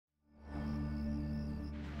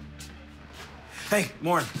Hey,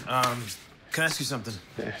 Warren, can I ask you something?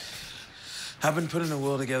 Yeah. I've been putting a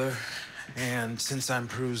will together, and since I'm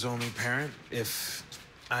Prue's only parent, if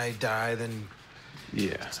I die, then...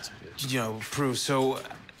 Yeah. You know, Prue, so...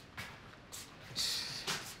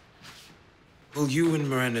 Will you and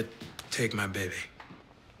Miranda take my baby?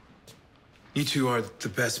 You two are the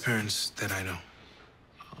best parents that I know.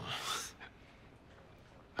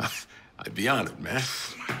 I'd be honored, man.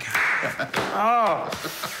 Oh, my God. Oh,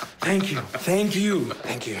 thank you. Thank you.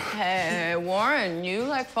 Thank you. Hey, Warren, you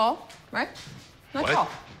like fall, right? Like What? fall.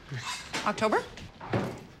 October?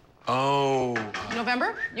 Oh.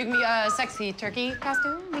 November? You can be a sexy turkey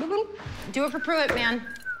costume. Do it for Pruitt, man.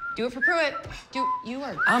 Do it for Pruitt. You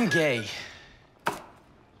are... I'm gay.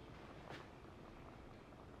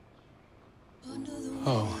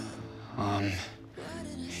 Oh,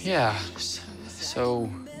 yeah. So,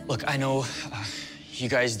 look, I know you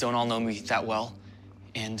guys don't all know me that well.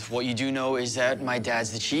 And what you do know is that my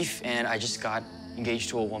dad's the chief, and I just got engaged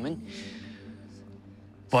to a woman.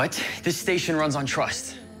 But this station runs on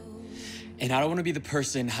trust. And I don't want to be the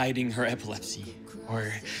person hiding her epilepsy,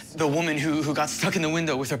 or the woman who got stuck in the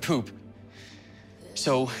window with her poop.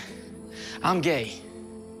 So, I'm gay.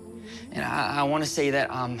 And I want to say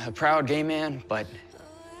that I'm a proud gay man, but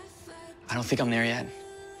I don't think I'm there yet.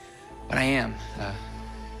 But I am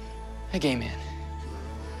a gay man.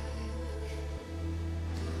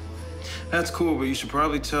 That's cool, but you should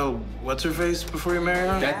probably tell what's-her-face before you marry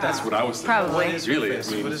her? That's what I was thinking. Probably. What is Really, her face?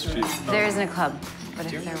 I mean, What is her face? There isn't a club,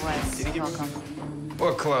 but if there was, welcome.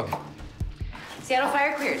 What club? Seattle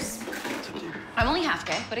Fire Queers. I'm only half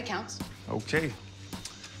gay, but it counts. Okay.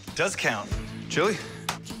 Does count. Chili?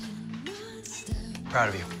 Proud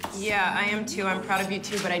of you. Yeah, I am too. I'm proud of you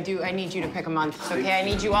too, but I need you to pick a month, okay? I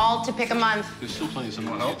need you all to pick a month. There's still plenty of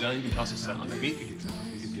something to get done. You can toss a set on the meat.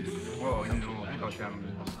 Whoa, you know,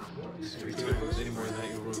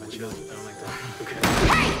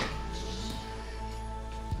 Hey!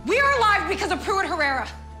 We are alive because of Pruitt Herrera.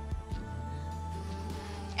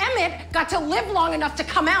 Emmett got to live long enough to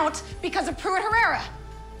come out because of Pruitt Herrera.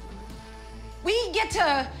 We get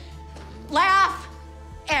to laugh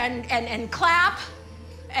and clap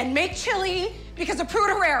and make chili because of Pruitt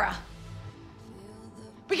Herrera.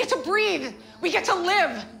 We get to breathe. We get to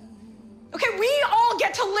live. Okay, we all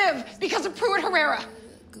get to live because of Pruitt Herrera.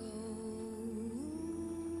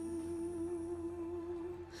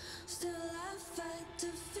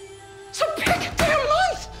 So pick a damn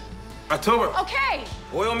month! October. Okay.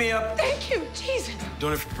 Oil me up. Thank you, Jesus.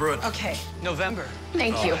 Doing it for Pruitt. Okay. November.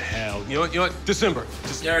 Thank you. Hell, you know what? December.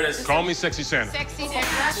 Just There it is. call me Sexy Santa. Sexy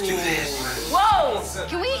Santa. Do this. Whoa!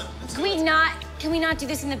 Can we not do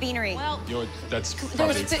this in the beanery? Well, You know what? That's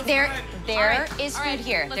probably... There right, is all right. food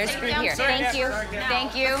here. Let's There's take it food down. here. Sorry, Thank you.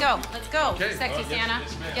 Thank you. Let's go. Okay. Sexy Santa.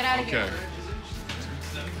 Get out of here. Okay.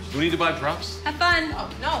 Do we need to buy props? Have fun. Oh,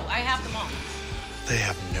 no, I have them all. They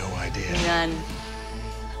have no idea. None.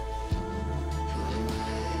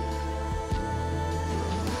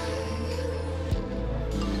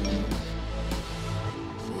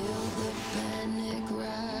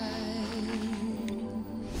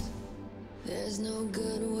 There's no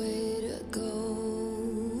good way to go.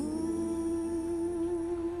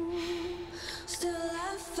 Still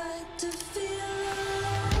I fight to feel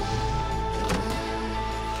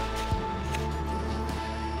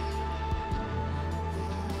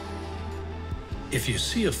If you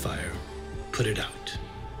see a fire, put it out,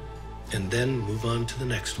 and then move on to the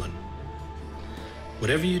next one.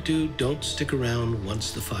 Whatever you do, don't stick around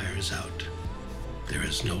once the fire is out. There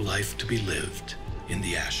is no life to be lived in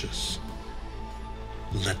the ashes.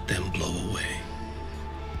 Let them blow away.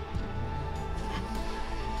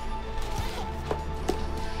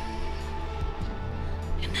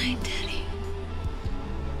 Good night, Daddy.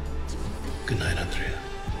 Good night, Andrea.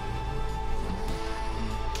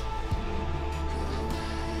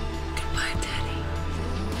 Goodbye, Daddy.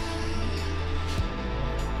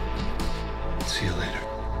 See you later.